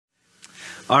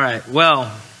All right,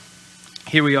 well,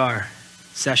 here we are,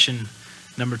 session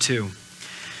number 2.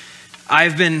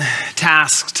 I've been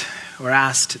tasked or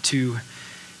asked to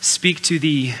speak to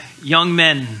the young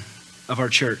men of our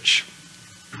church.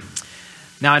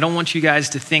 Now, I don't want you guys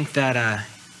to think that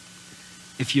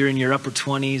if you're in your upper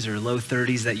 20s or low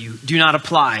 30s that you do not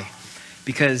apply,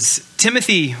 because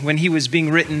Timothy, when he was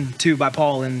being written to by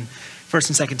Paul in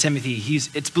 1st and 2nd Timothy,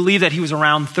 it's believed that he was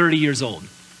around 30 years old.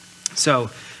 So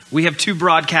we have 2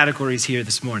 broad categories here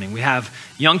this morning. We have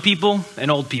young people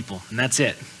and old people, and that's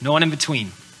it. No one in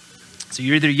between. So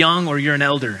you're either young or you're an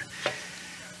elder.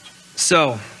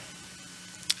 So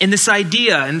in this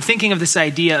idea, and thinking of this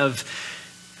idea of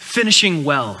finishing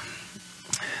well,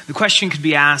 the question could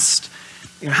be asked,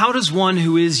 how does one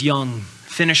who is young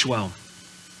finish well?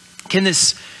 Can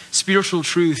this spiritual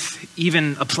truth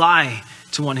even apply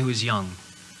to one who is young?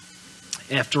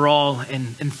 After all,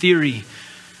 in theory,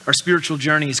 our spiritual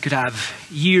journeys could have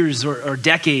years or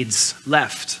decades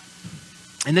left.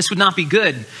 And this would not be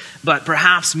good, but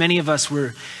perhaps many of us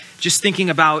were just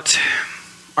thinking about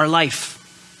our life,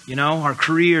 our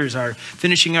careers, our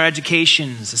finishing our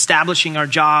educations, establishing our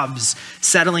jobs,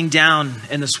 settling down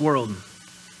in this world.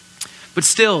 But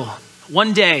still,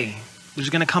 one day,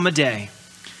 there's going to come a day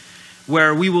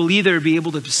where we will either be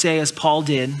able to say, as Paul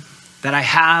did, that I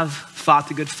have fought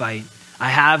the good fight, I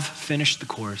have finished the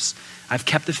course, I've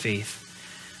kept the faith,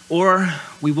 or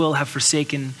we will have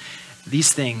forsaken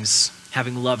these things,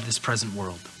 having loved this present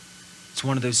world. It's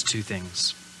one of those 2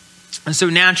 things. And so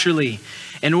naturally,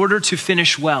 in order to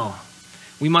finish well,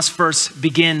 we must first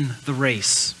begin the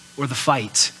race or the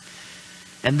fight.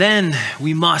 And then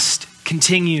we must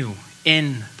continue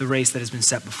in the race that has been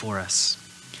set before us.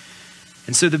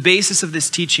 And so the basis of this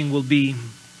teaching will be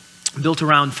built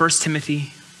around 1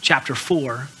 Timothy chapter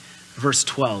 4, verse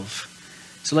 12.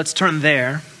 So let's turn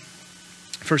there,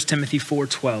 1 Timothy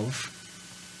 4:12.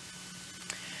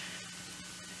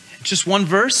 Just one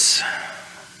verse,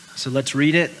 so let's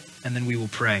read it, and then we will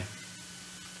pray.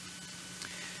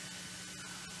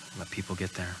 Let people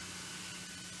get there.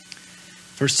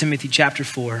 1 Timothy chapter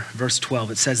 4, verse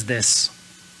 12, it says this.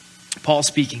 Paul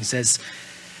speaking says,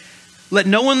 "Let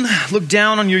no one look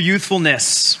down on your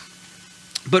youthfulness,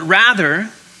 but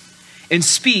rather in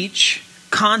speech,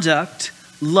 conduct,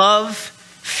 love,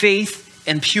 faith,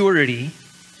 and purity,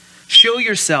 show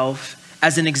yourself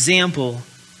as an example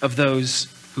of those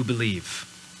who believe."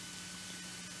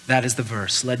 That is the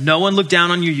verse. Let no one look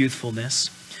down on your youthfulness,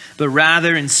 but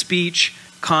rather in speech,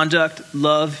 conduct,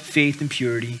 love, faith, and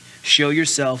purity, show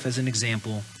yourself as an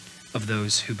example of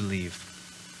those who believe.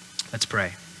 Let's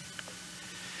pray.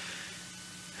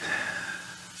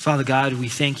 Father God, we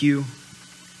thank you,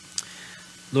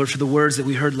 Lord, for the words that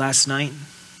we heard last night.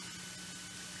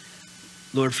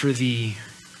 Lord, for the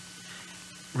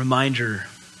reminder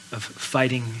of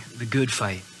fighting the good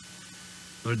fight.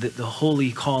 Lord, the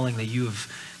holy calling that you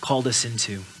have called us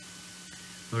into.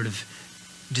 Lord, of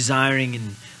desiring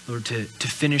and Lord, to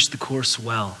finish the course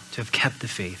well, to have kept the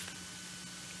faith.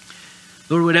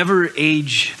 Lord, whatever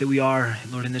age that we are,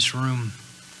 Lord, in this room,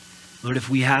 Lord, if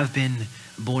we have been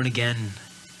born again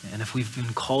and if we've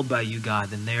been called by you, God,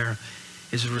 then there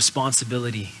is a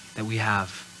responsibility that we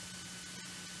have,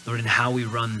 Lord, in how we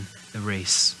run the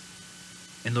race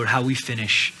and Lord, how we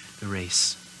finish the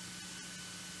race.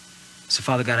 So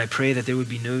Father God, I pray that there would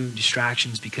be no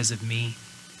distractions because of me.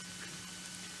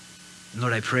 And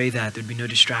Lord, I pray that there'd be no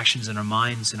distractions in our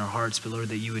minds and our hearts, but Lord,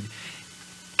 that you would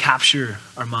capture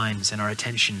our minds and our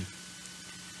attention.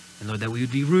 And Lord, that we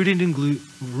would be rooted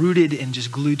and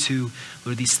just glued to,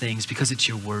 Lord, these things because it's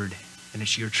your word and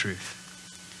it's your truth.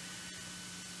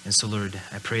 And so Lord,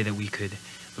 I pray that we could,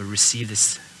 Lord, receive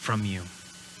this from you.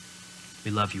 We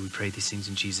love you. We pray these things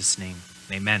in Jesus' name.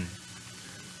 Amen.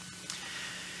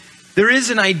 There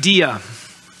is an idea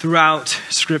throughout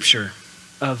Scripture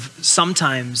of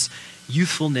sometimes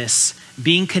youthfulness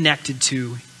being connected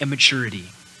to immaturity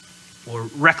or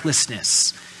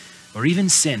recklessness or even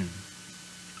sin.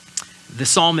 The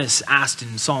psalmist asked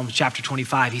in Psalm chapter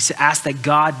 25, he asked that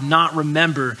God not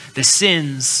remember the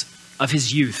sins of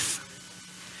his youth.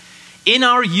 In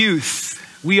our youth,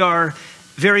 we are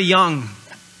very young,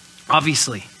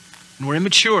 obviously, and we're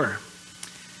immature.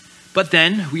 But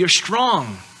then we are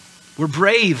strong, we're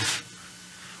brave,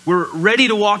 we're ready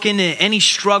to walk into any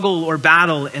struggle or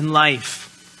battle in life.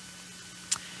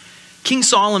 King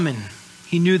Solomon,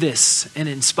 he knew this, and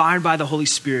inspired by the Holy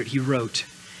Spirit, he wrote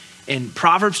in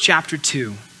Proverbs chapter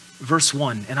 2, verse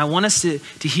 1. And I want us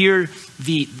to hear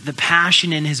the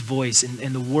passion in his voice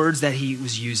and the words that he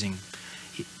was using.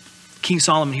 King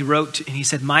Solomon, he wrote and he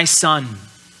said, "My son,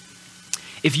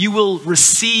 if you will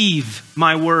receive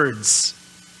my words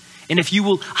and if you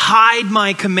will hide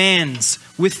my commands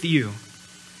with you,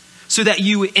 so that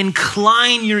you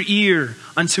incline your ear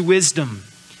unto wisdom,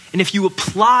 and if you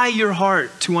apply your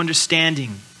heart to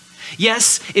understanding.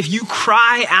 Yes, if you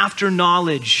cry after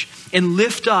knowledge and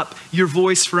lift up your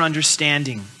voice for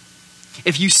understanding.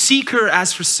 If you seek her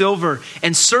as for silver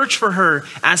and search for her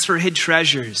as for hid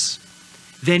treasures,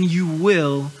 then you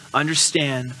will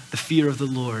understand the fear of the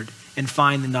Lord and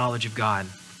find the knowledge of God.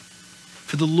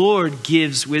 For the Lord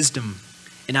gives wisdom,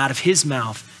 and out of his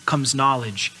mouth comes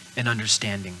knowledge and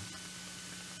understanding.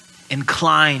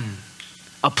 Incline,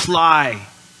 apply,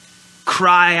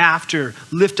 cry after,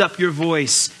 lift up your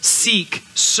voice, seek,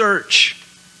 search,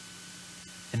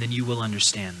 and then you will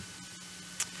understand.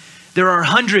 There are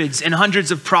hundreds and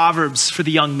hundreds of proverbs for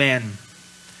the young man.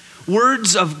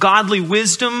 Words of godly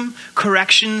wisdom,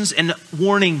 corrections, and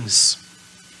warnings.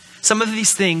 Some of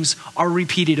these things are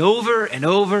repeated over and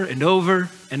over and over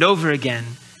and over again,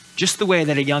 just the way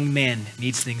that a young man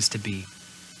needs things to be.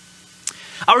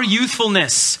 Our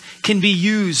youthfulness can be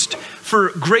used for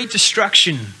great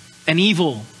destruction and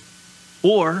evil,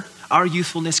 or our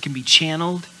youthfulness can be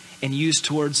channeled and used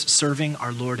towards serving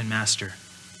our Lord and Master.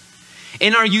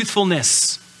 In our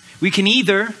youthfulness, we can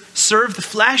either serve the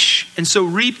flesh and so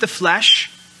reap the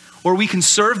flesh, or we can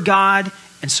serve God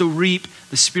and so reap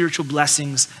the spiritual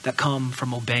blessings that come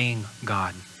from obeying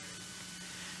God.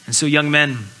 And so, young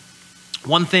men,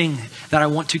 one thing that I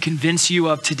want to convince you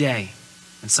of today,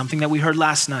 and something that we heard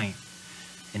last night,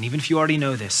 and even if you already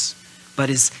know this, but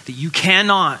is that you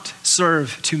cannot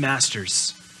serve two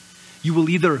masters. You will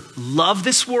either love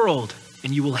this world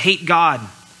and you will hate God,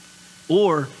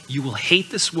 or you will hate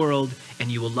this world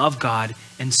and you will love God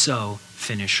and so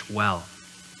finish well.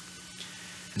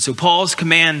 And so Paul's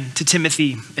command to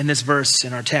Timothy in this verse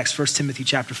in our text, 1 Timothy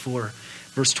chapter 4,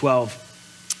 verse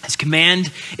 12, his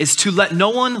command is to let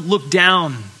no one look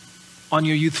down on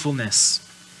your youthfulness.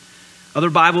 Other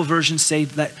Bible versions say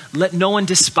that let no one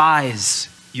despise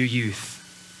your youth.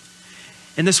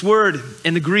 And this word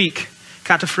in the Greek,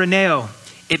 kataphroneo,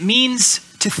 it means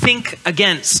to think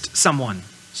against someone.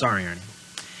 Sorry, Ernie.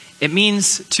 It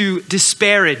means to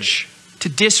disparage, to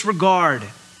disregard,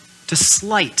 to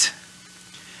slight.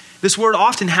 This word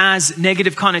often has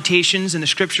negative connotations in the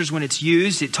scriptures when it's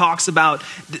used. It talks about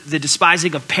the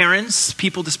despising of parents,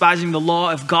 people despising the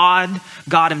law of God,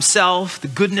 God himself, the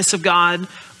goodness of God,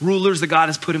 rulers that God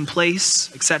has put in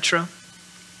place, etc.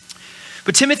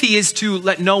 But Timothy is to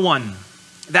let no one,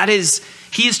 that is,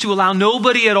 he is to allow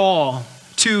nobody at all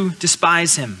to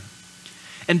despise him.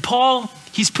 And Paul,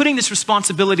 he's putting this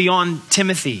responsibility on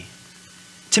Timothy.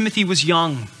 Timothy was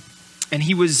young and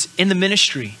he was in the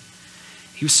ministry.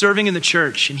 He was serving in the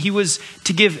church, and he was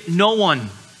to give no one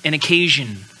an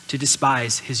occasion to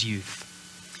despise his youth.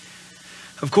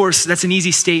 Of course, that's an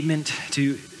easy statement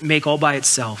to make all by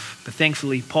itself, but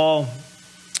thankfully, Paul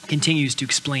continues to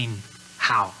explain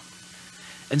how.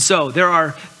 And so there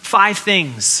are 5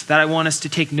 things that I want us to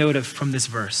take note of from this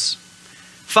verse.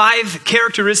 5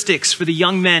 characteristics for the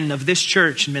young men of this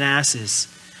church in Manassas,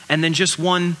 and then just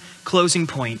one closing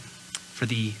point for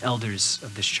the elders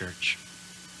of this church.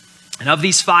 And of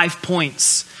these 5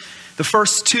 points, the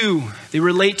first 2, they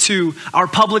relate to our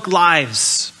public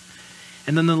lives.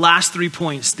 And then the last 3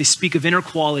 points, they speak of inner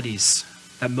qualities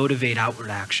that motivate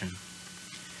outward action.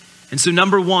 And so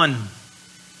number 1,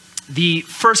 the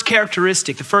first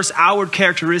characteristic, the first outward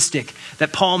characteristic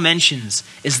that Paul mentions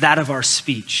is that of our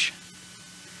speech.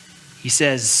 He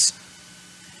says,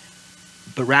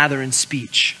 but rather in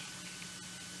speech.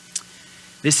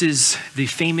 This is the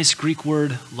famous Greek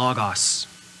word logos.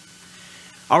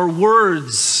 Our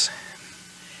words,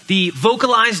 the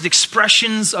vocalized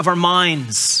expressions of our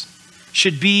minds,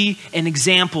 should be an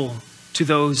example to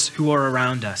those who are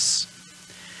around us.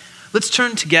 Let's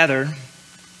turn together,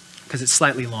 because it's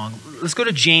slightly long. Let's go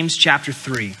to James chapter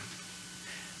 3.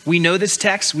 We know this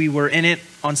text. We were in it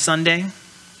on Sundays,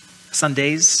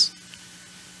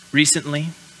 recently.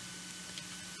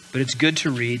 But it's good to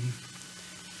read,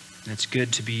 and it's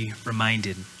good to be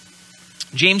reminded.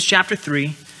 James chapter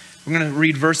 3. We're going to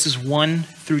read verses 1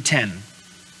 through 10.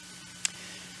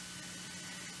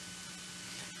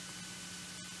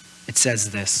 It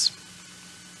says this.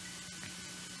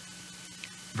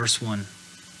 Verse 1.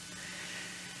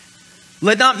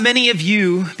 Let not many of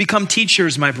you become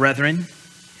teachers, my brethren,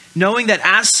 knowing that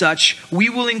as such we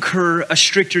will incur a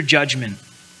stricter judgment.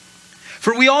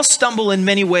 For we all stumble in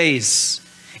many ways.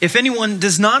 If anyone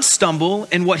does not stumble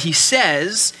in what he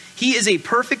says, he is a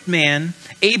perfect man,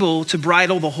 able to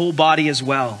bridle the whole body as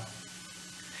well.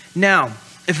 Now,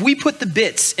 if we put the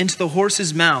bits into the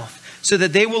horse's mouth so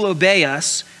that they will obey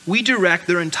us, we direct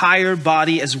their entire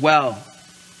body as well.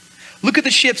 Look at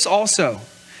the ships also.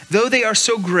 Though they are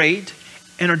so great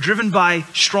and are driven by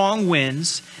strong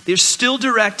winds, they're still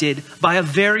directed by a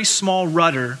very small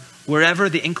rudder wherever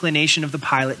the inclination of the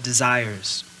pilot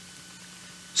desires.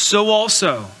 So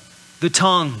also, the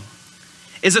tongue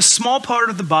is a small part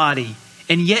of the body,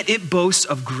 and yet it boasts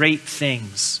of great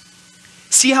things.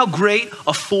 See how great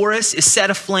a forest is set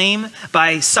aflame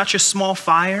by such a small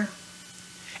fire?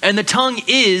 And the tongue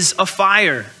is a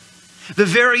fire, the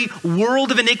very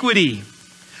world of iniquity.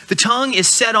 The tongue is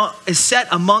set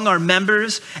among our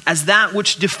members as that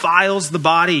which defiles the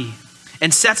body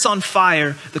and sets on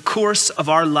fire the course of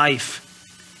our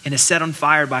life and is set on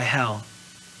fire by hell.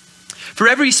 For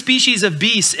every species of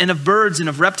beasts and of birds and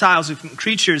of reptiles and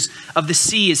creatures of the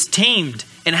sea is tamed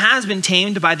and has been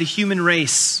tamed by the human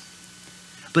race.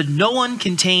 But no one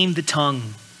can tame the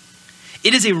tongue.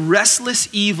 It is a restless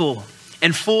evil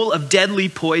and full of deadly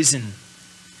poison.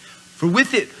 For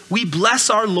with it we bless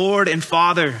our Lord and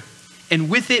Father, and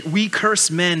with it we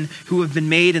curse men who have been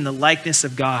made in the likeness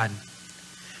of God.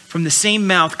 From the same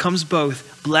mouth comes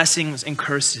both blessings and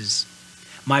curses.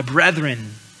 My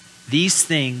brethren, these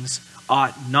things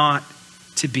ought not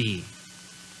to be.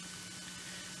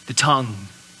 The tongue.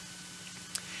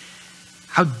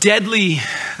 How deadly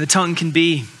the tongue can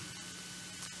be.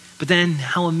 But then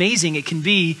how amazing it can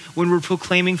be when we're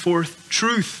proclaiming forth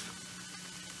truth.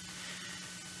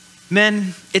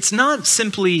 Men, it's not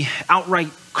simply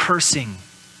outright cursing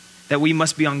that we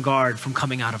must be on guard from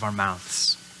coming out of our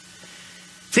mouths.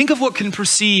 Think of what can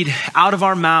proceed out of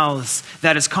our mouths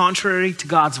that is contrary to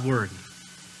God's word.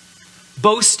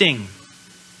 Boasting,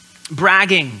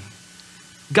 bragging,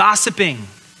 gossiping,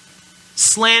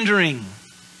 slandering,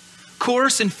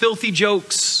 coarse and filthy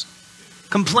jokes,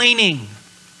 complaining,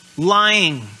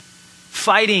 lying,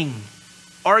 fighting,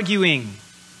 arguing,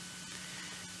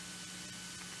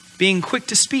 being quick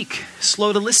to speak,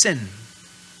 slow to listen.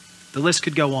 The list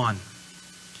could go on.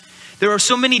 There are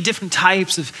so many different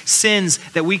types of sins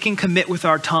that we can commit with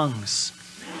our tongues.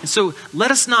 And so let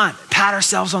us not pat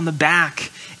ourselves on the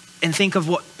back and think of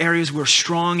what areas we're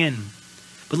strong in,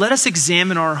 but let us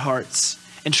examine our hearts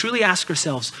and truly ask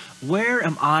ourselves, where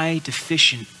am I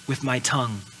deficient with my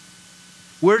tongue?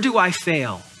 Where do I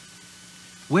fail?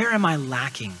 Where am I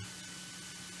lacking?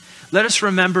 Let us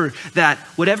remember that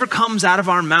whatever comes out of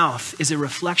our mouth is a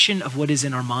reflection of what is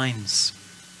in our minds.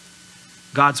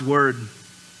 God's word.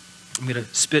 I'm going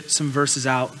to spit some verses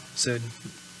out. So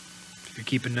if you're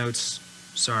keeping notes,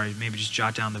 sorry, maybe just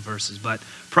jot down the verses. But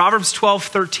Proverbs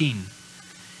 12:13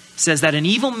 says that an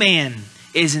evil man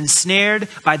is ensnared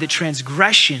by the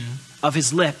transgression of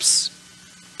his lips,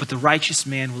 but the righteous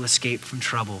man will escape from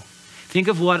trouble. Think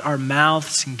of what our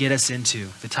mouths can get us into,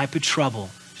 the type of trouble.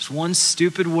 Just one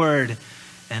stupid word,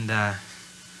 and a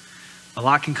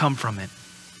lot can come from it.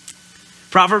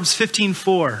 Proverbs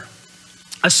 15:4.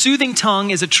 A soothing tongue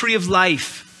is a tree of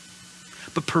life,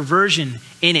 but perversion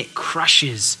in it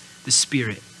crushes the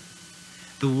spirit.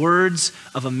 The words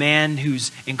of a man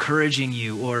who's encouraging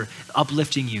you or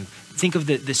uplifting you. Think of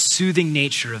the soothing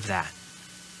nature of that.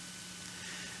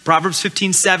 Proverbs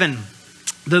 15:7.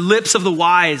 The lips of the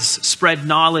wise spread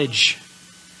knowledge,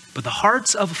 but the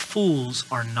hearts of fools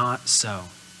are not so.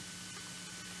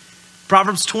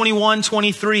 Proverbs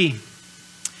 21:23.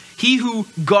 He who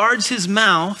guards his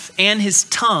mouth and his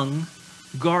tongue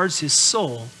guards his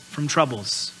soul from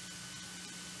troubles.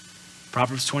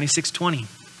 Proverbs 26:20.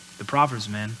 The Proverbs,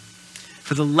 man.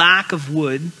 For the lack of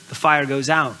wood, the fire goes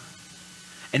out.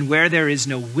 And where there is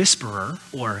no whisperer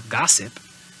or gossip,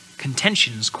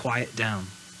 contentions quiet down.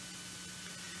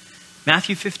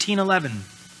 Matthew 15:11.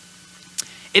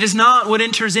 It is not what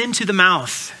enters into the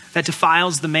mouth that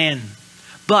defiles the man,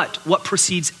 but what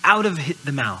proceeds out of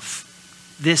the mouth.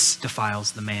 This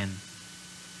defiles the man.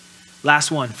 Last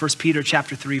one, 1 Peter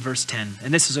chapter 3, verse 10.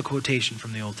 And this is a quotation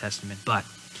from the Old Testament. But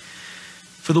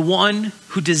for the one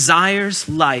who desires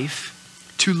life,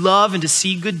 to love and to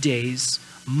see good days,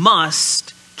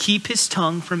 must keep his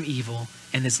tongue from evil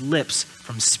and his lips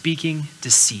from speaking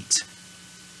deceit.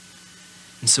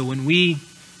 And so when we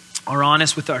are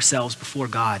honest with ourselves before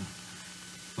God,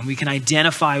 when we can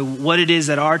identify what it is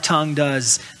that our tongue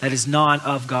does that is not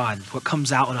of God, what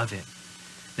comes out of it,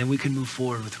 then we can move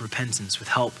forward with repentance, with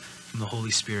help from the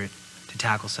Holy Spirit to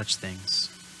tackle such things.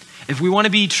 If we want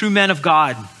to be true men of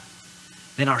God,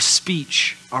 then our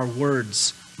speech, our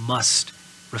words must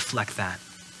reflect that.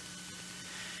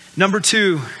 Number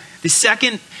 2, the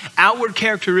second outward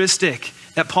characteristic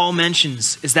that Paul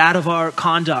mentions is that of our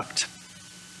conduct.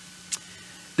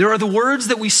 There are the words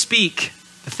that we speak,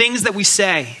 the things that we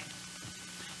say.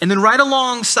 And then right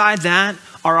alongside that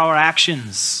are our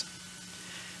actions.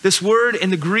 This word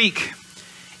in the Greek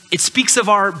It speaks of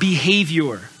our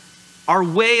behavior, our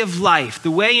way of life,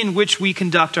 the way in which we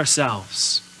conduct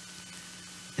ourselves.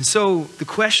 And so the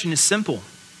question is simple.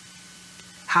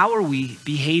 How are we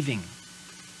behaving?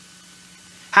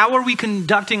 How are we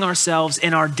conducting ourselves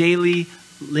in our daily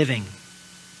living?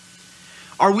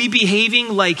 Are we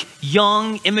behaving like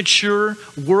young, immature,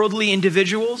 worldly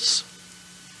individuals?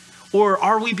 Or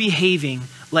are we behaving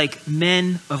like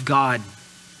men of God?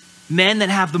 Men that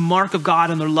have the mark of God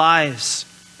in their lives,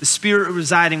 the Spirit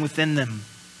residing within them.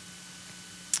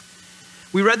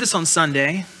 We read this on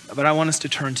Sunday, but I want us to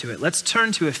turn to it. Let's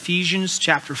turn to Ephesians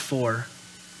chapter 4,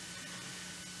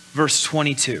 verse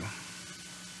 22.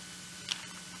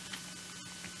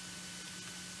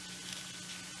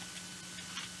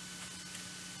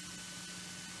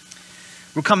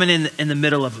 We're coming in the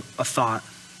middle of a thought,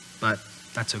 but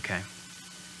that's okay.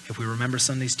 If we remember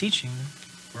Sunday's teaching,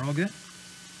 we're all good.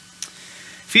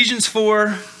 Ephesians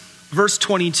 4, verse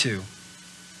 22.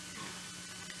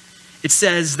 It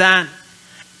says that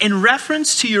in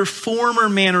reference to your former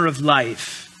manner of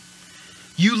life,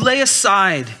 you lay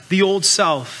aside the old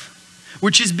self,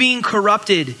 which is being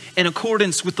corrupted in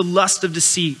accordance with the lust of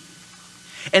deceit,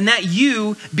 and that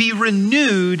you be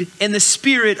renewed in the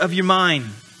spirit of your mind,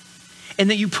 and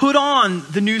that you put on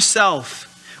the new self,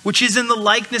 which is in the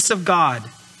likeness of God,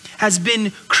 has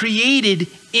been created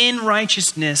in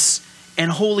righteousness and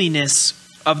holiness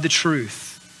of the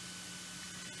truth.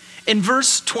 In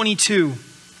verse 22,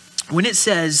 when it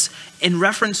says, in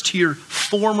reference to your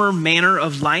former manner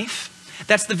of life,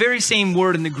 that's the very same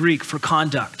word in the Greek for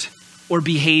conduct or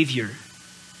behavior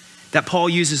that Paul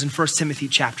uses in 1 Timothy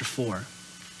chapter 4.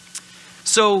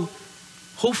 So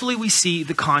hopefully we see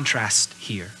the contrast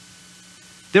here.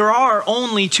 There are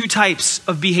only two types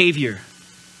of behavior.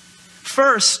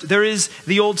 First, there is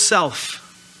the old self,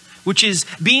 which is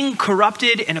being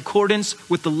corrupted in accordance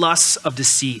with the lusts of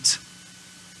deceit.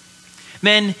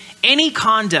 Men, any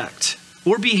conduct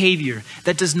or behavior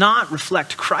that does not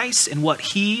reflect Christ and what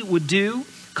he would do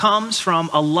comes from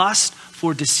a lust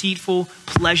for deceitful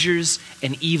pleasures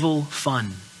and evil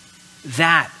fun.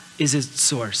 That is its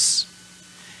source.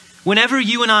 Whenever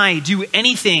you and I do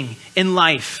anything in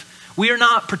life, we are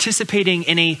not participating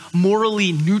in a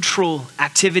morally neutral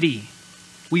activity.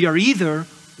 We are either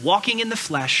walking in the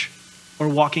flesh or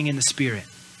walking in the Spirit.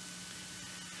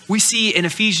 We see in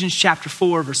Ephesians chapter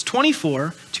 4, verse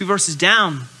 24, 2 verses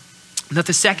down, that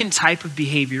the second type of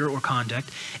behavior or conduct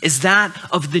is that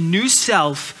of the new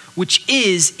self, which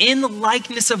is in the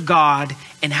likeness of God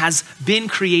and has been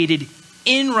created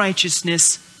in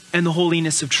righteousness and the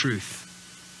holiness of truth.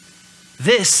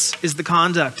 This is the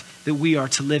conduct that we are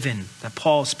to live in, that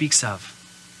Paul speaks of.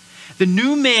 The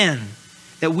new man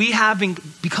that we have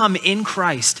become in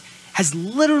Christ has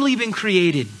literally been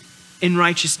created in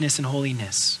righteousness and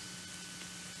holiness.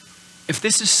 If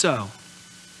this is so,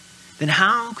 then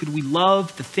how could we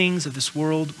love the things of this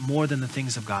world more than the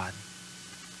things of God?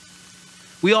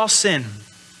 We all sin.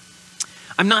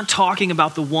 I'm not talking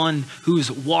about the one who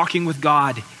is walking with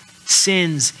God,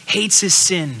 sins, hates his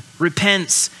sin,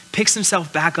 repents, picks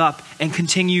himself back up, and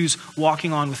continues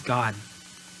walking on with God.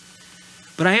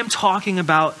 But I am talking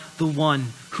about the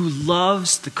one who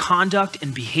loves the conduct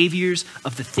and behaviors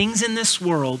of the things in this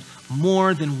world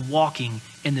more than walking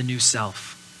in the new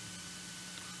self.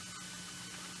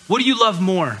 What do you love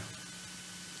more?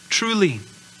 Truly,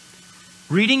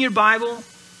 reading your Bible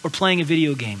or playing a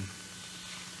video game?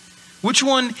 Which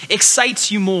one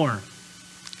excites you more?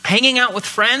 Hanging out with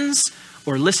friends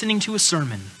or listening to a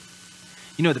sermon?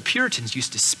 You know, the Puritans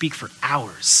used to speak for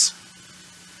hours,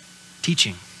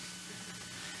 teaching.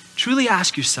 Truly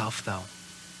ask yourself, though,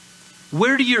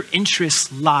 where do your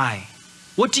interests lie?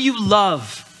 What do you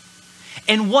love?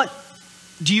 And what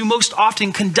do you most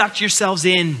often conduct yourselves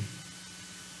in?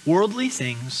 Worldly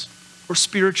things or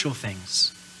spiritual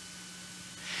things?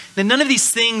 Now, none of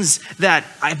these things that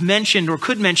I've mentioned or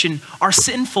could mention are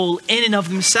sinful in and of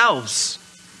themselves.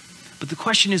 But the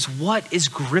question is, what is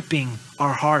gripping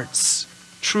our hearts?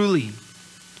 Truly.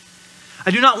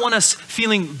 I do not want us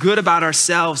feeling good about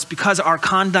ourselves because our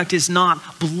conduct is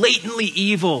not blatantly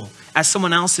evil as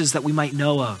someone else's that we might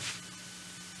know of.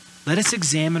 Let us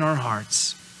examine our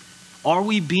hearts. Are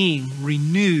we being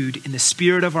renewed in the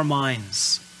spirit of our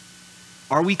minds?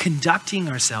 Are we conducting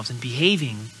ourselves and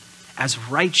behaving as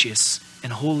righteous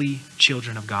and holy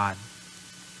children of God?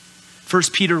 1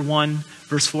 Peter 1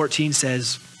 verse 14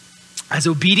 says, as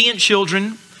obedient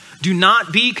children, do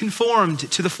not be conformed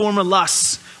to the former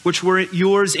lusts which were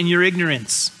yours in your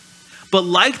ignorance. But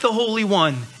like the Holy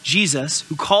One, Jesus,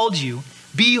 who called you,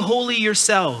 be holy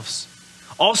yourselves,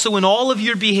 also in all of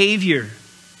your behavior.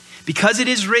 because it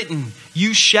is written,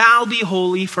 you shall be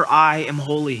holy, for I am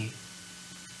holy.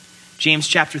 James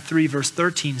chapter 3, verse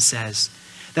 13 says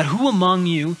that who among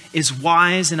you is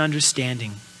wise and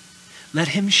understanding? Let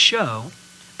him show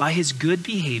by his good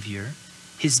behavior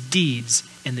his deeds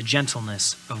in the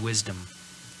gentleness of wisdom.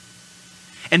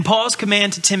 And Paul's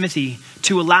command to Timothy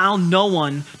to allow no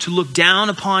one to look down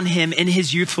upon him in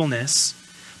his youthfulness,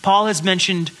 Paul has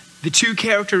mentioned the two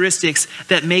characteristics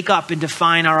that make up and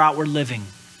define our outward living,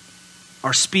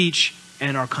 our speech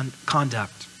and our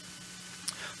conduct.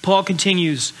 Paul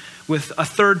continues with a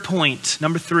third point,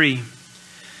 number 3.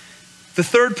 The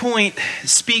third point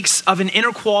speaks of an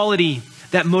inner quality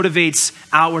that motivates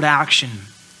outward action,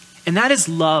 and that is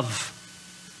love.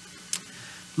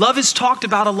 Love is talked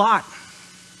about a lot.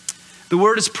 The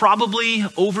word is probably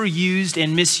overused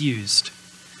and misused.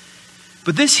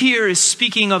 But this here is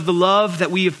speaking of the love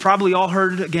that we have probably all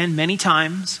heard again many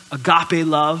times, agape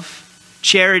love,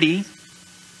 charity.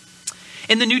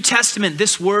 In the New Testament,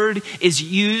 this word is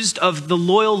used of the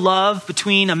loyal love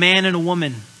between a man and a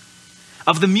woman,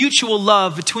 of the mutual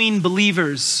love between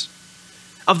believers,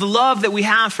 of the love that we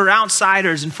have for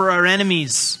outsiders and for our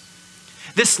enemies.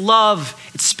 This love,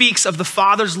 it speaks of the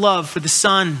Father's love for the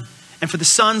Son and for the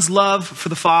Son's love for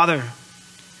the Father.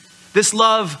 This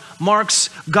love marks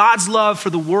God's love for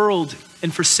the world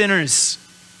and for sinners.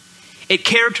 It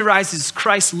characterizes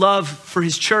Christ's love for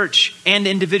his church and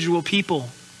individual people.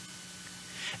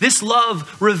 This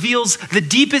love reveals the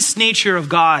deepest nature of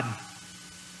God.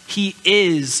 He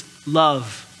is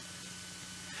love.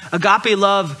 Agape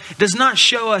love does not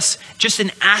show us just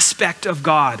an aspect of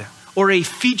God or a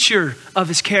feature of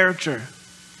his character.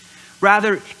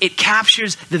 Rather, it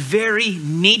captures the very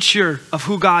nature of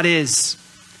who God is.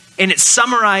 And it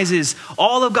summarizes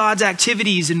all of God's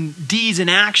activities and deeds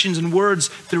and actions and words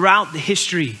throughout the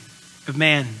history of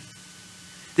man.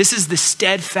 This is the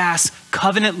steadfast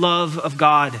covenant love of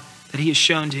God that he has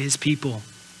shown to his people.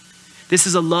 This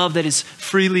is a love that is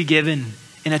freely given,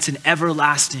 and it's an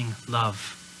everlasting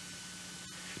love.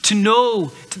 To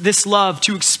know this love,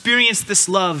 to experience this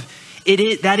love,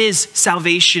 that is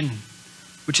salvation,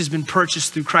 which has been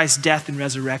purchased through Christ's death and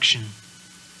resurrection.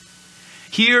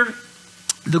 Here,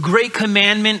 the great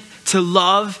commandment to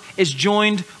love is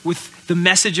joined with the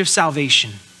message of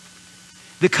salvation.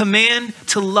 The command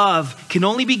to love can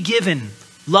only be given.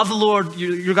 Love the Lord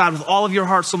your God with all of your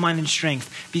heart, soul, mind, and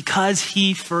strength, because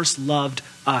he first loved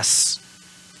us.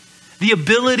 The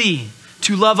ability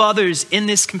to love others in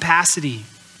this capacity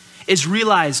is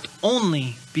realized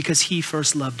only because he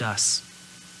first loved us.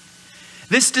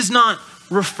 This does not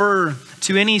refer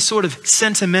to any sort of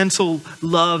sentimental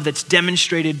love that's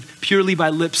demonstrated purely by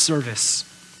lip service,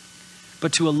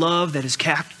 but to a love that is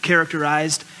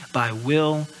characterized by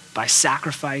will, by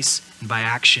sacrifice, and by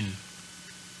action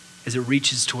as it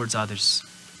reaches towards others.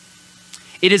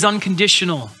 It is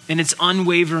unconditional and it's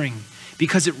unwavering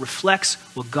because it reflects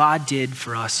what God did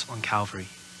for us on Calvary.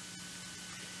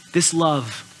 This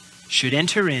love should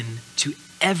enter into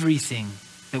everything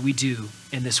that we do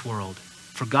in this world,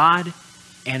 for God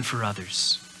and for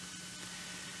others.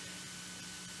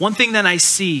 One thing that I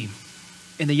see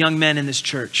in the young men in this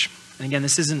church, and again,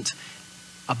 this isn't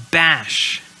a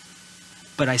bash,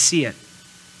 but I see it,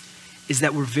 is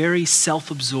that we're very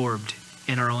self-absorbed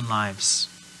in our own lives,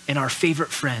 in our favorite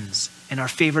friends, in our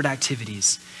favorite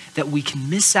activities, that we can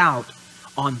miss out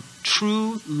on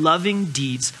true loving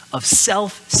deeds of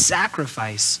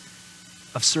self-sacrifice,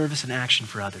 of service and action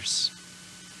for others.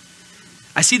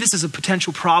 I see this as a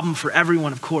potential problem for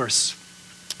everyone, of course,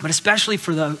 but especially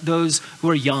for those who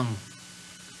are young.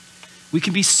 We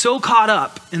can be so caught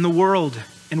up in the world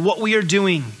and what we are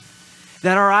doing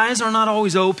that our eyes are not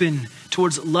always open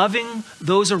towards loving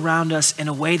those around us in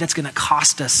a way that's going to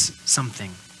cost us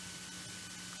something.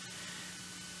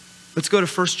 Let's go to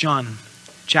 1 John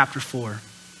chapter 4.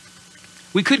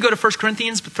 We could go to 1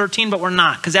 Corinthians 13, but we're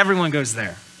not, because everyone goes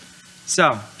there.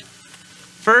 So,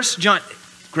 1 John,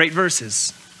 great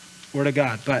verses, word of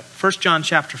God, but 1 John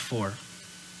chapter 4.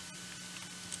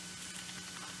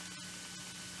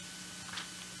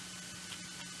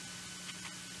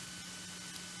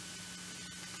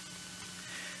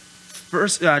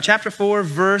 Chapter 4,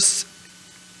 verse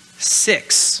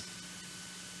 6.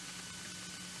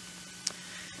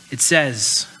 It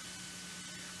says,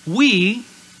 "We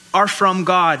are from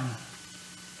God.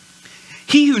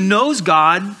 He who knows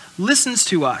God listens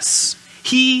to us.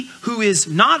 He who is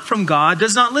not from God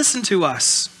does not listen to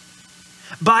us.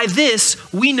 By this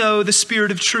we know the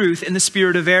spirit of truth and the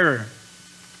spirit of error.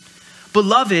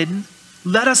 Beloved,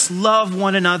 let us love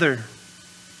one another.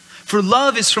 For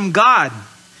love is from God,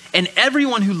 and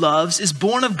everyone who loves is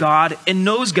born of God and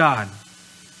knows God.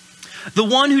 The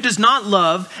one who does not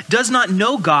love does not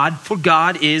know God, for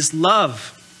God is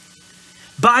love.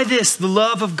 By this, the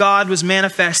love of God was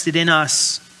manifested in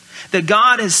us, that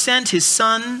God has sent his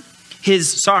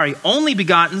only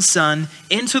begotten Son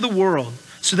into the world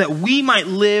so that we might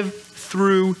live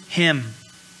through him.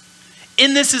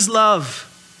 In this is love,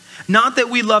 not that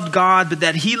we loved God, but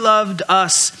that he loved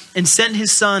us and sent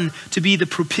his Son to be the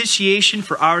propitiation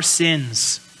for our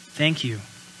sins. Thank you.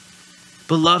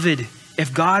 Beloved,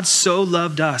 if God so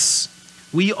loved us,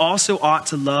 we also ought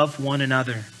to love one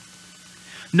another.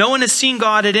 No one has seen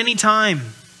God at any time.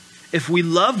 If we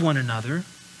love one another,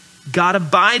 God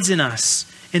abides in us,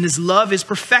 and his love is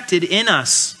perfected in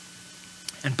us.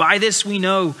 And by this we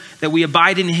know that we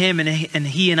abide in him and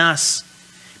he in us,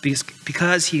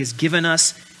 because he has given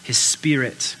us his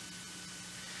Spirit.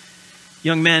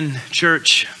 Young men,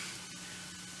 church,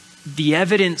 the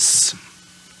evidence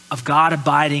of God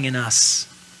abiding in us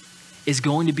is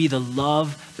going to be the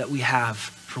love that we have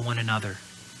for one another.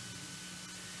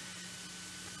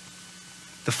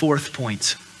 The fourth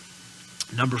point,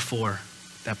 number 4,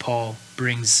 that Paul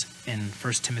brings in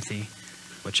 1 Timothy,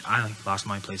 which I lost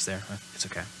my place there. It's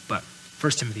okay. But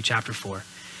 1 Timothy chapter 4.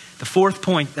 The fourth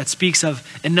point that speaks of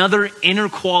another inner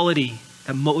quality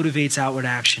that motivates outward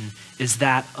action is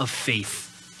that of faith.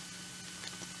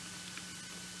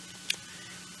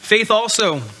 Faith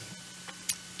also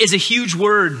is a huge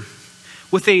word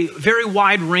with a very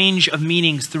wide range of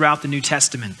meanings throughout the New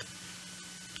Testament.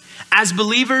 As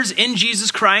believers in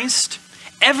Jesus Christ,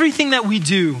 everything that we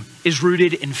do is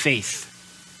rooted in faith.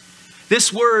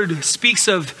 This word speaks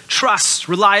of trust,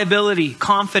 reliability,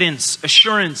 confidence,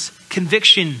 assurance,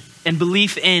 conviction, and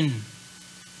belief in.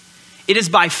 It is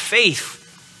by faith,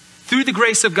 through the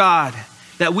grace of God,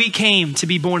 that we came to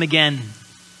be born again.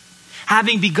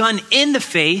 Having begun in the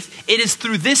faith, it is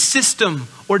through this system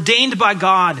ordained by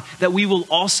God that we will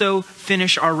also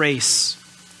finish our race.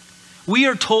 We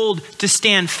are told to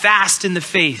stand fast in the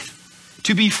faith,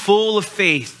 to be full of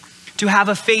faith, to have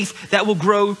a faith that will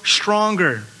grow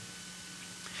stronger.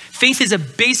 Faith is a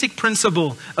basic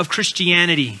principle of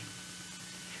Christianity.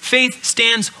 Faith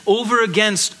stands over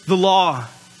against the law.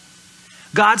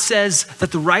 God says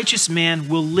that the righteous man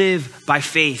will live by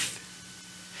faith.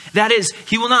 That is,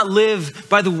 he will not live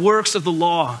by the works of the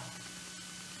law.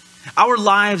 Our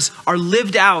lives are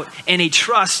lived out in a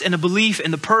trust and a belief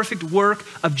in the perfect work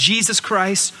of Jesus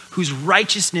Christ, whose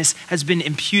righteousness has been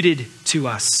imputed to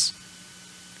us.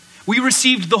 We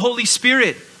received the Holy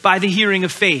Spirit by the hearing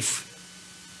of faith.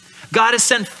 God has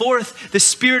sent forth the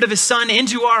Spirit of his Son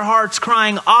into our hearts,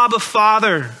 crying, Abba,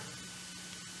 Father.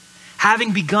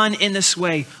 Having begun in this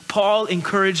way, Paul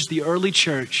encouraged the early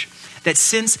church that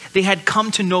since they had come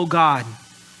to know God,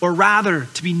 or rather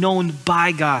to be known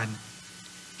by God,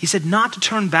 he said not to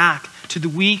turn back to the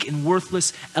weak and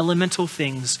worthless elemental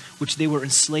things which they were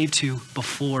enslaved to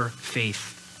before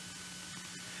faith.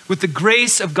 With the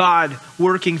grace of God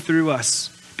working through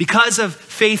us, because of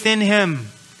faith in him,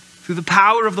 through the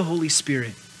power of the Holy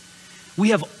Spirit, we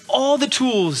have all the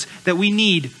tools that we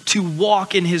need to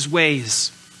walk in his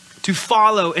ways, to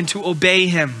follow and to obey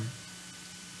him.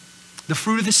 The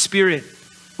fruit of the Spirit,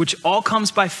 which all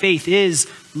comes by faith, is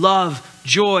love,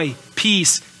 joy,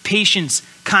 peace, patience,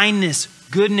 kindness,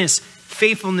 goodness,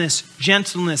 faithfulness,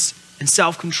 gentleness, and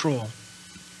self-control.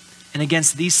 And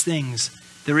against these things,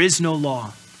 there is no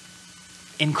law.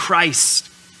 In Christ,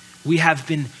 we have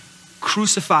been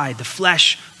crucified, the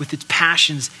flesh with its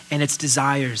passions and its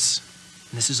desires.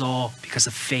 And this is all because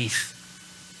of faith.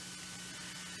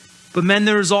 But men,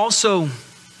 there is also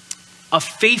a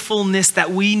faithfulness that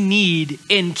we need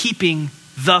in keeping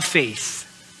the faith.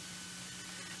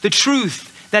 The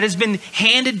truth that has been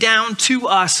handed down to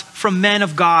us from men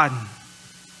of God.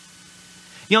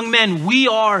 Young men, we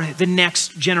are the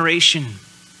next generation.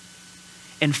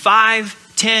 In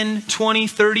 5, 10, 20,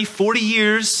 30, 40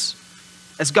 years,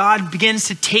 as God begins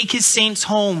to take his saints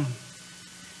home,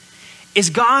 is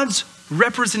God's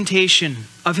representation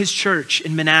of his church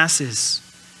in Manassas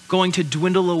going to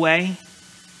dwindle away,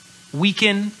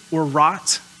 weaken, or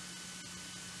rot?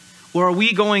 Or are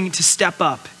we going to step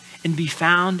up and be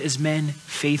found as men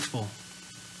faithful?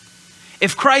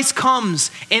 If Christ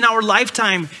comes in our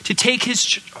lifetime to take his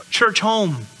church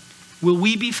home, will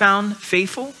we be found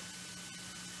faithful?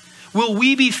 Will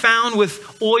we be found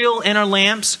with oil in our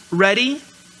lamps ready?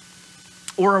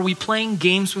 Or are we playing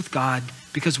games with God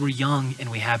because we're young and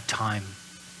we have time?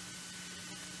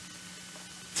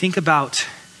 Think about,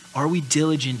 are we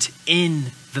diligent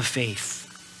in the faith?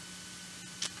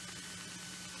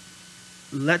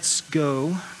 Let's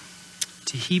go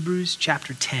to Hebrews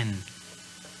chapter 10,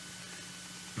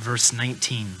 verse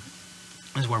 19.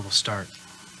 This is where we'll start.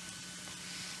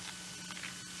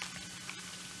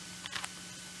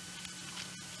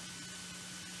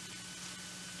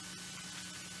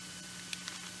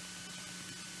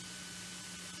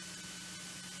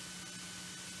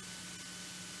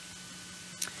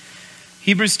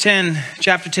 Hebrews 10,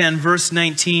 chapter 10, verse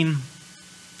 19,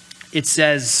 it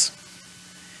says,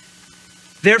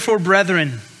 "Therefore,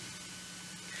 brethren,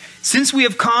 since we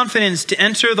have confidence to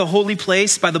enter the holy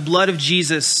place by the blood of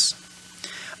Jesus,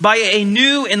 by a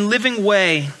new and living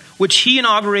way which he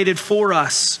inaugurated for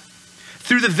us,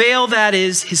 through the veil that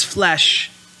is his flesh.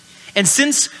 And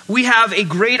since we have a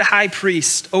great high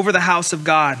priest over the house of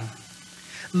God,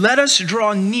 let us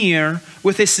draw near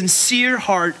with a sincere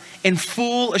heart and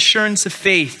full assurance of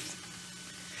faith,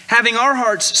 having our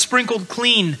hearts sprinkled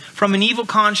clean from an evil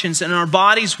conscience and our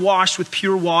bodies washed with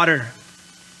pure water.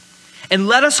 And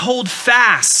let us hold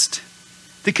fast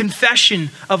the confession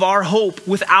of our hope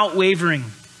without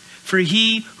wavering, for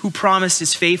he who promised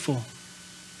is faithful.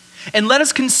 And let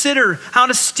us consider how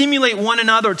to stimulate one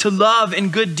another to love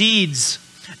and good deeds,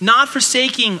 not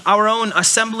forsaking our own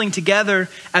assembling together,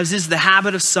 as is the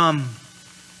habit of some,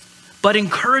 but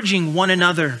encouraging one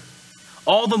another,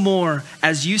 all the more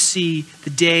as you see the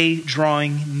day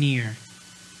drawing near."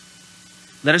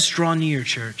 Let us draw near,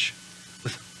 church,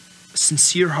 with a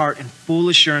sincere heart and full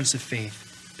assurance of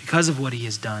faith because of what he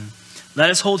has done. Let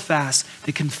us hold fast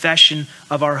the confession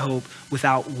of our hope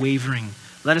without wavering.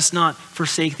 Let us not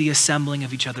forsake the assembling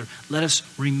of each other. Let us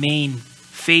remain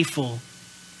faithful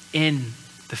in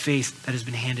the faith that has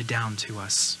been handed down to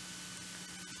us.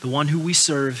 The one who we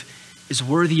serve is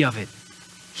worthy of it.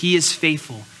 He is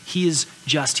faithful. He is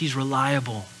just. He's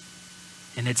reliable.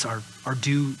 And it's our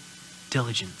due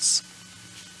diligence.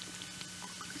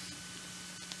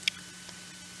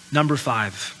 Number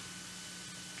 5.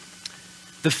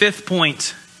 The fifth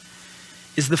point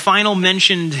is the final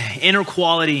mentioned inner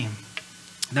quality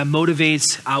that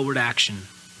motivates outward action.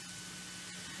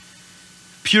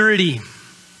 Purity.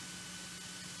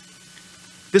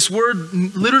 This word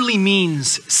literally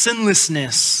means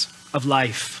sinlessness of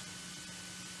life.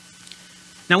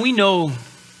 Now we know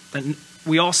that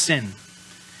we all sin,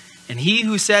 and he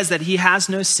who says that he has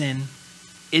no sin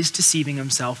is deceiving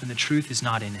himself, and the truth is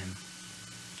not in him.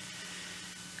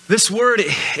 This word,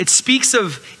 it speaks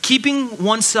of keeping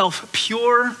oneself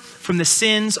pure from the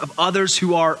sins of others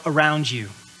who are around you.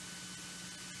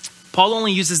 Paul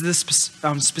only uses this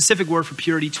specific word for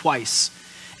purity twice.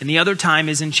 And the other time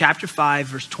is in chapter 5,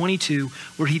 verse 22,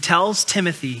 where he tells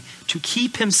Timothy to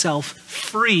keep himself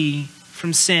free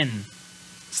from sin.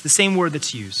 It's the same word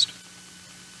that's used.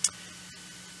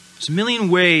 There's a million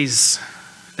ways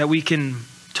that we can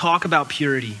talk about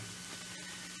purity.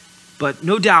 But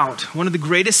no doubt, one of the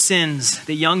greatest sins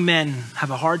that young men have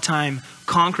a hard time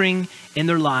conquering in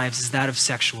their lives is that of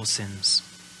sexual sins.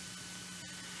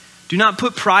 Do not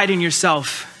put pride in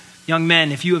yourself, young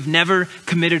men, if you have never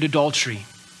committed adultery.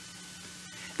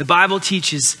 The Bible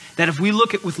teaches that if we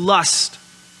look at with lust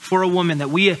for a woman, that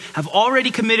we have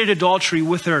already committed adultery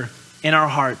with her in our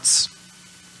hearts.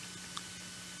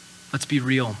 Let's be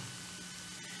real.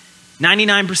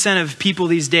 99% of people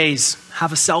these days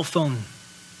have a cell phone.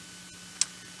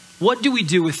 What do we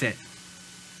do with it?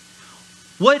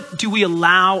 What do we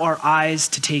allow our eyes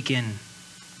to take in?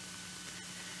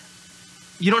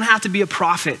 You don't have to be a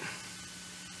prophet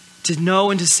to know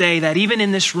and to say that even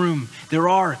in this room, there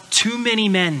are too many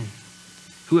men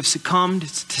who have succumbed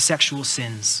to sexual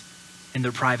sins in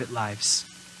their private lives.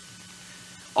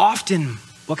 Often,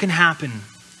 what can happen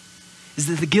is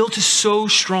that the guilt is so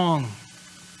strong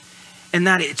and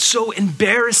that it's so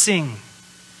embarrassing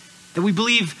that we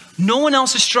believe no one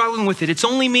else is struggling with it. It's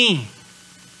only me.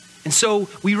 And so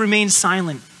we remain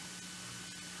silent.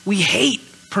 We hate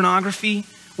pornography.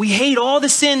 We hate all the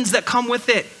sins that come with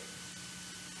it.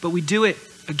 But we do it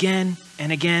again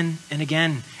and again and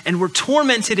again. And we're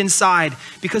tormented inside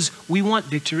because we want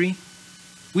victory.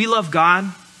 We love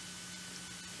God.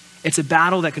 It's a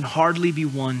battle that can hardly be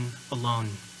won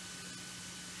alone.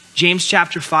 James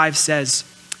chapter 5 says,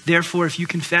 "Therefore, if you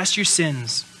confess your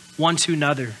sins one to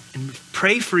another and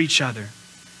pray for each other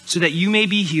so that you may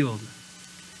be healed,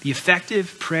 the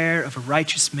effective prayer of a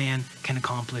righteous man can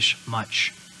accomplish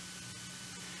much."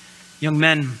 Young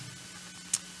men,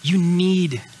 you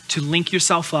need to link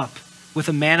yourself up with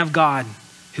a man of God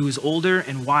who is older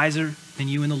and wiser than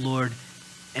you in the Lord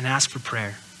and ask for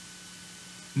prayer.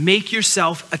 Make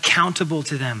yourself accountable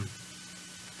to them.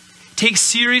 Take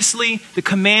seriously the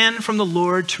command from the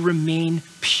Lord to remain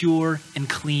pure and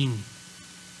clean.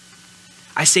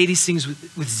 I say these things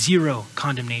with zero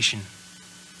condemnation.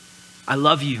 I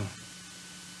love you,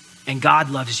 and God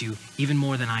loves you even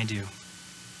more than I do.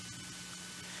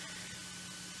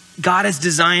 God has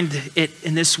designed it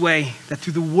in this way, that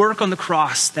through the work on the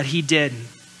cross that he did,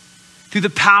 through the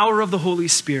power of the Holy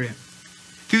Spirit,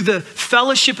 through the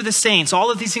fellowship of the saints,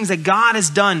 all of these things that God has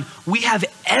done, we have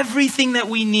everything that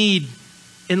we need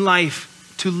in life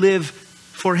to live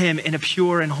for him in a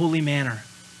pure and holy manner.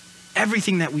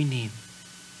 Everything that we need.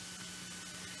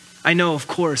 I know, of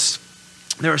course,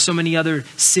 there are so many other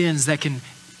sins that can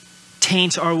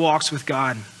taint our walks with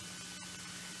God.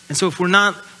 And so if we're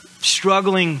not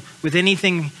struggling with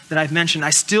anything that I've mentioned, I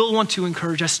still want to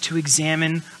encourage us to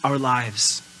examine our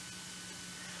lives.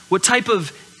 What type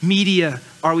of media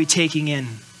are we taking in?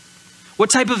 What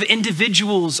type of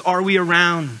individuals are we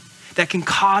around that can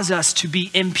cause us to be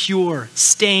impure,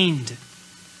 stained?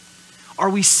 Are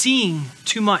we seeing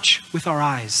too much with our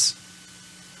eyes?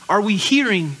 Are we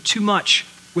hearing too much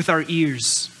with our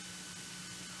ears?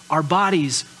 Our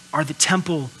bodies are the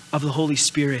temple of the Holy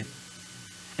Spirit.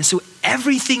 And so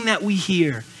everything that we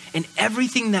hear and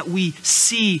everything that we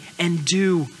see and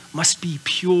do must be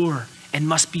pure and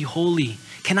must be holy.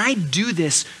 Can I do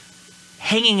this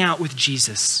hanging out with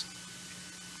Jesus?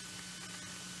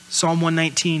 Psalm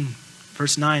 119,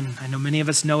 verse 9. I know many of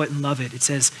us know it and love it. It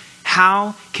says,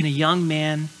 "How can a young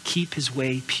man keep his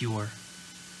way pure?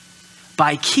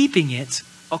 By keeping it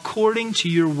according to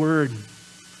your word."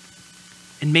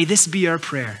 And may this be our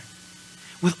prayer.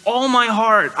 With all my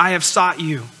heart I have sought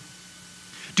you.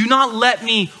 Do not let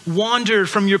me wander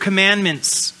from your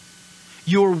commandments.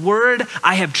 Your word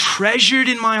I have treasured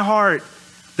in my heart,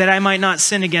 that I might not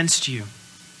sin against you.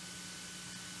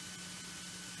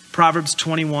 Proverbs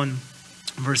 21,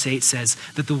 verse 8 says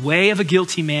that the way of a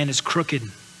guilty man is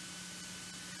crooked,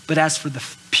 but as for the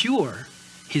pure,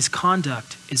 his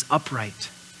conduct is upright.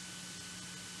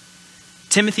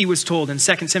 Timothy was told in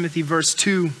 2 Timothy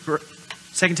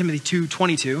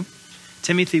 2:22,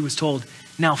 Timothy was told,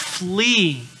 "Now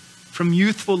flee from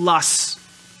youthful lusts."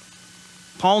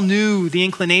 Paul knew the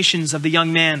inclinations of the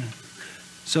young man.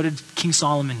 So did King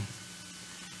Solomon.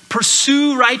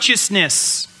 "Pursue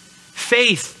righteousness,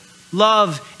 faith,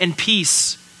 love, and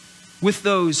peace with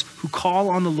those who call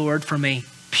on the Lord from a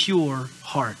pure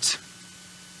heart."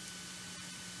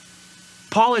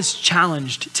 Paul has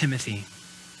challenged Timothy,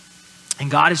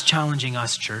 and God is challenging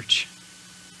us, church.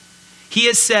 He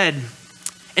has said,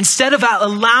 instead of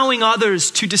allowing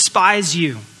others to despise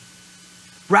you,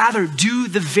 rather do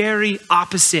the very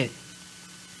opposite.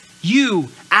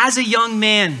 You, as a young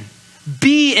man,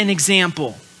 be an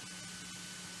example.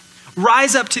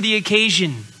 Rise up to the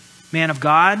occasion, man of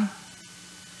God.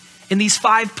 In these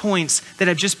 5 points that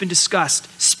have just been discussed,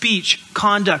 speech,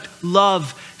 conduct,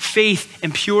 love, faith,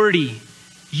 and purity,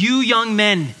 you young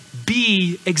men,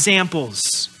 be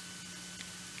examples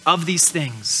of these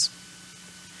things.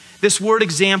 This word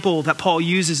example that Paul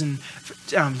uses in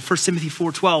 1 Timothy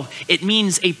 4:12, it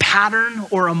means a pattern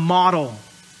or a model.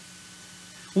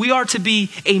 We are to be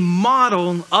a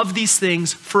model of these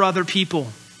things for other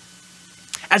people.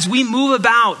 As we move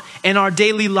about in our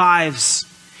daily lives,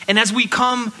 and as we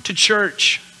come to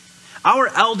church, our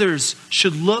elders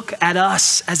should look at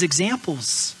us as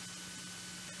examples.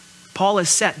 Paul has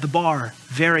set the bar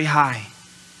very high.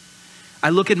 I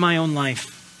look at my own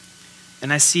life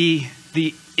and I see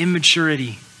the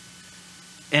immaturity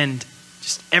and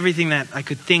just everything that I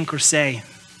could think or say,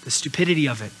 the stupidity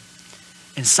of it.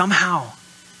 And somehow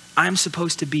I'm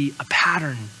supposed to be a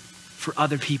pattern for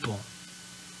other people.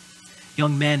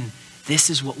 Young men, this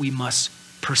is what we must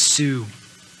pursue.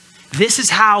 This is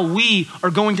how we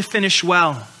are going to finish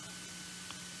well.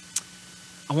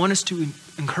 I want us to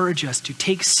encourage us to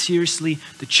take seriously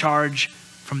the charge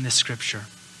from this scripture.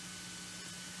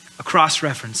 A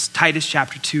cross-reference, Titus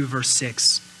chapter 2, verse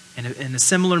 6. And in a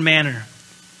similar manner,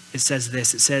 it says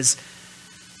this. It says,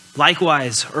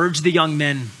 "Likewise, urge the young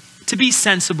men to be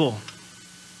sensible.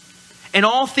 In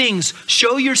all things,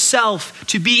 show yourself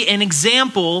to be an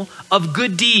example of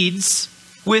good deeds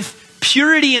with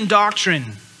purity in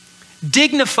doctrine,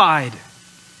 dignified,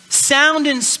 sound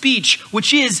in speech,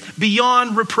 which is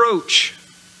beyond reproach,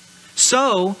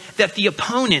 so that the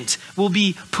opponent will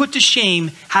be put to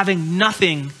shame, having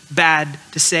nothing bad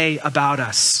to say about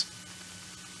us."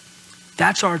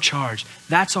 That's our charge.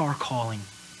 That's our calling,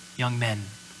 young men.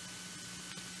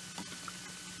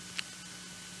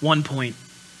 One point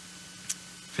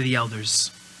for the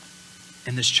elders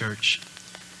in this church.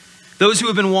 Those who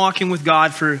have been walking with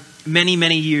God for many,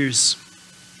 many years,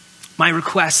 my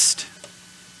request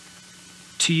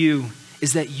to you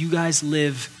is that you guys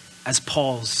live as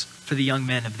Paul's for the young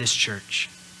men of this church.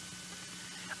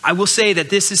 I will say that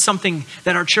this is something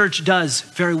that our church does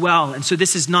very well. And so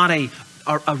this is not a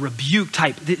rebuke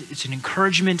type. It's an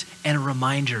encouragement and a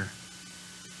reminder.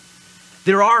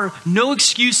 There are no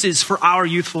excuses for our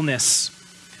youthfulness.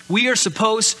 We are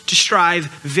supposed to strive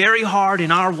very hard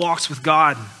in our walks with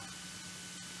God.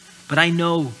 But I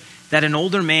know that an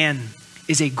older man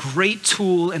is a great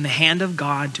tool in the hand of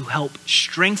God to help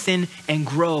strengthen and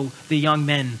grow the young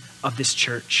men of this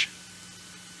church.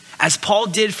 As Paul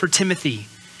did for Timothy,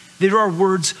 there are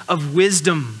words of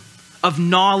wisdom, of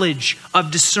knowledge,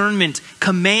 of discernment,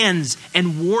 commands,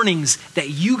 and warnings that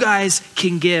you guys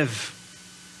can give.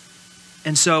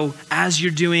 And so as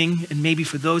you're doing, and maybe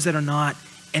for those that are not,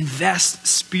 invest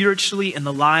spiritually in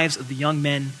the lives of the young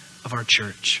men of our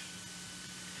church.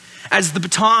 As the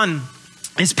baton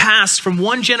is passed from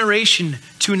one generation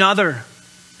to another,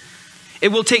 it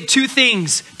will take two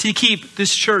things to keep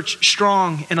this church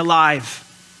strong and alive.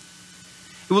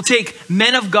 It will take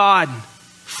men of God,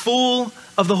 full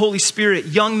of the Holy Spirit,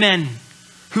 young men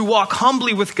who walk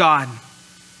humbly with God.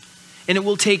 And it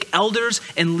will take elders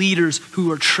and leaders who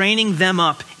are training them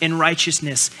up in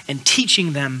righteousness and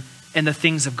teaching them in the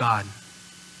things of God.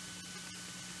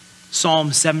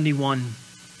 Psalm 71,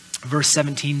 verse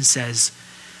 17 says,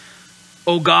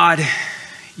 "O God,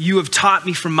 you have taught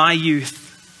me from my youth,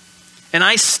 and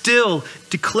I still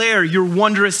declare your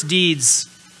wondrous deeds.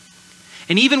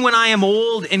 And even when I am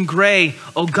old and gray,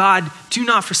 O God, do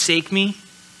not forsake me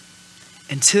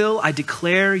until I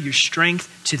declare your strength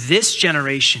to this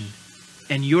generation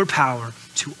and your power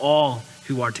to all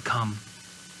who are to come."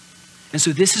 And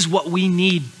so this is what we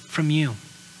need from you.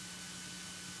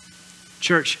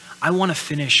 Church, I want to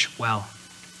finish well.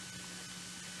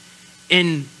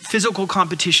 In physical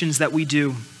competitions that we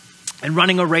do, and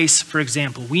running a race, for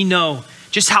example, we know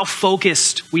just how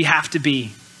focused we have to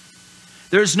be.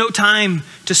 There's no time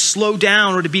to slow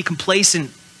down or to be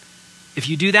complacent. If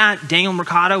you do that, Daniel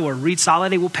Mercado or Reed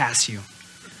Soliday will pass you.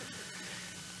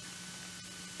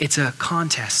 It's a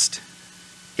contest.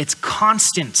 It's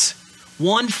constant,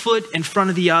 one foot in front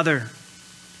of the other.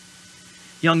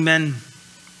 Young men,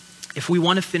 if we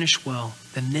want to finish well,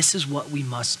 then this is what we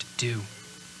must do.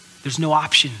 There's no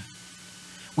option.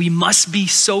 We must be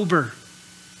sober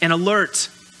and alert,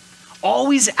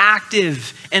 always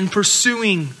active and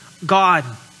pursuing God,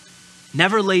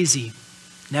 never lazy,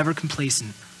 never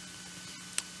complacent.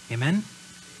 Amen?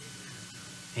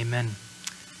 Amen.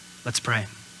 Let's pray.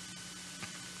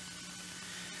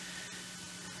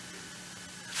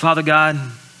 Father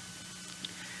God,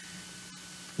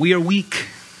 we are weak.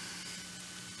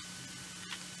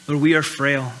 Lord, we are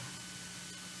frail.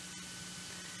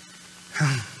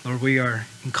 Lord, we are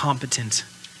incompetent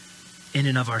in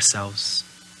and of ourselves.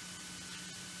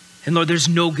 And Lord, there's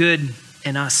no good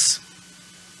in us.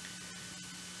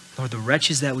 Lord, the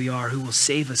wretches that we are, who will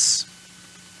save us,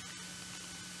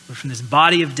 Lord, from this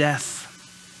body of death.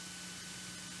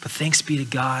 But thanks be to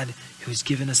God who has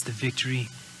given us the victory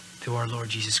through our Lord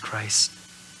Jesus Christ.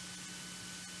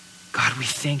 God, we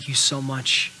thank you so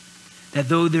much that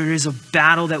though there is a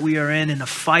battle that we are in and a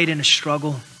fight and a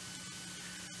struggle,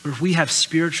 Lord, we have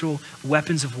spiritual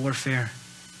weapons of warfare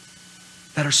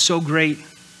that are so great.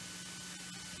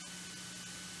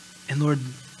 And Lord,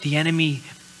 the enemy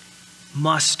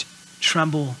must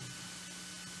tremble.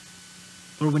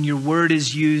 Lord, when your word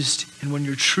is used and when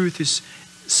your truth is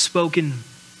spoken,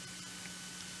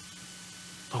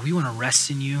 Lord, we want to rest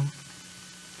in you.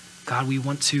 God, we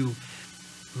want to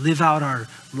live out our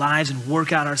lives and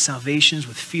work out our salvations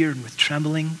with fear and with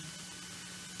trembling.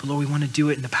 But Lord, we want to do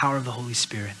it in the power of the Holy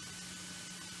Spirit.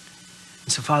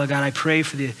 And so, Father God, I pray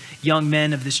for the young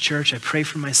men of this church. I pray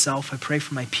for myself. I pray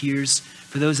for my peers,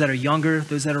 for those that are younger,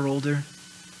 those that are older.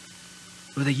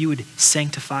 Lord, that you would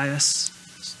sanctify us.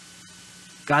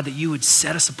 God, that you would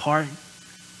set us apart.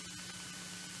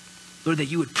 Lord, that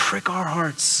you would prick our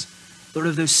hearts, Lord,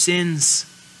 of those sins,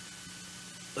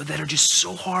 Lord, that are just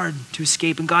so hard to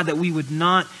escape. And God, that we would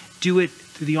not do it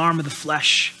through the arm of the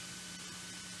flesh.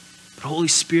 But Holy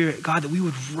Spirit, God, that we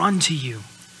would run to you.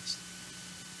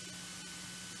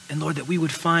 And Lord, that we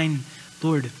would find,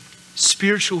 Lord,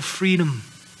 spiritual freedom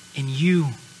in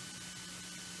you.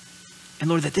 And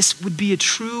Lord, that this would be a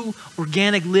true,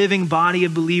 organic, living body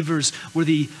of believers where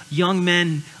the young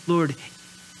men, Lord,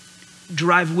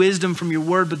 derive wisdom from your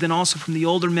word, but then also from the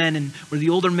older men, and where the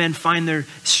older men find their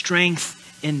strength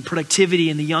and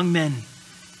productivity in the young men.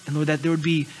 And Lord, that there would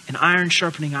be an iron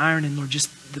sharpening iron, and Lord, just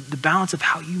the balance of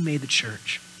how you made the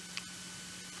church.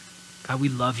 God, we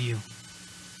love you.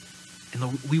 And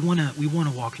Lord, we want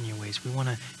to walk in your ways. We want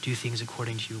to do things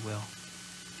according to your will.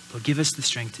 Lord, give us the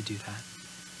strength to do that.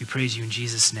 We praise you in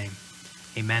Jesus' name.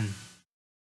 Amen.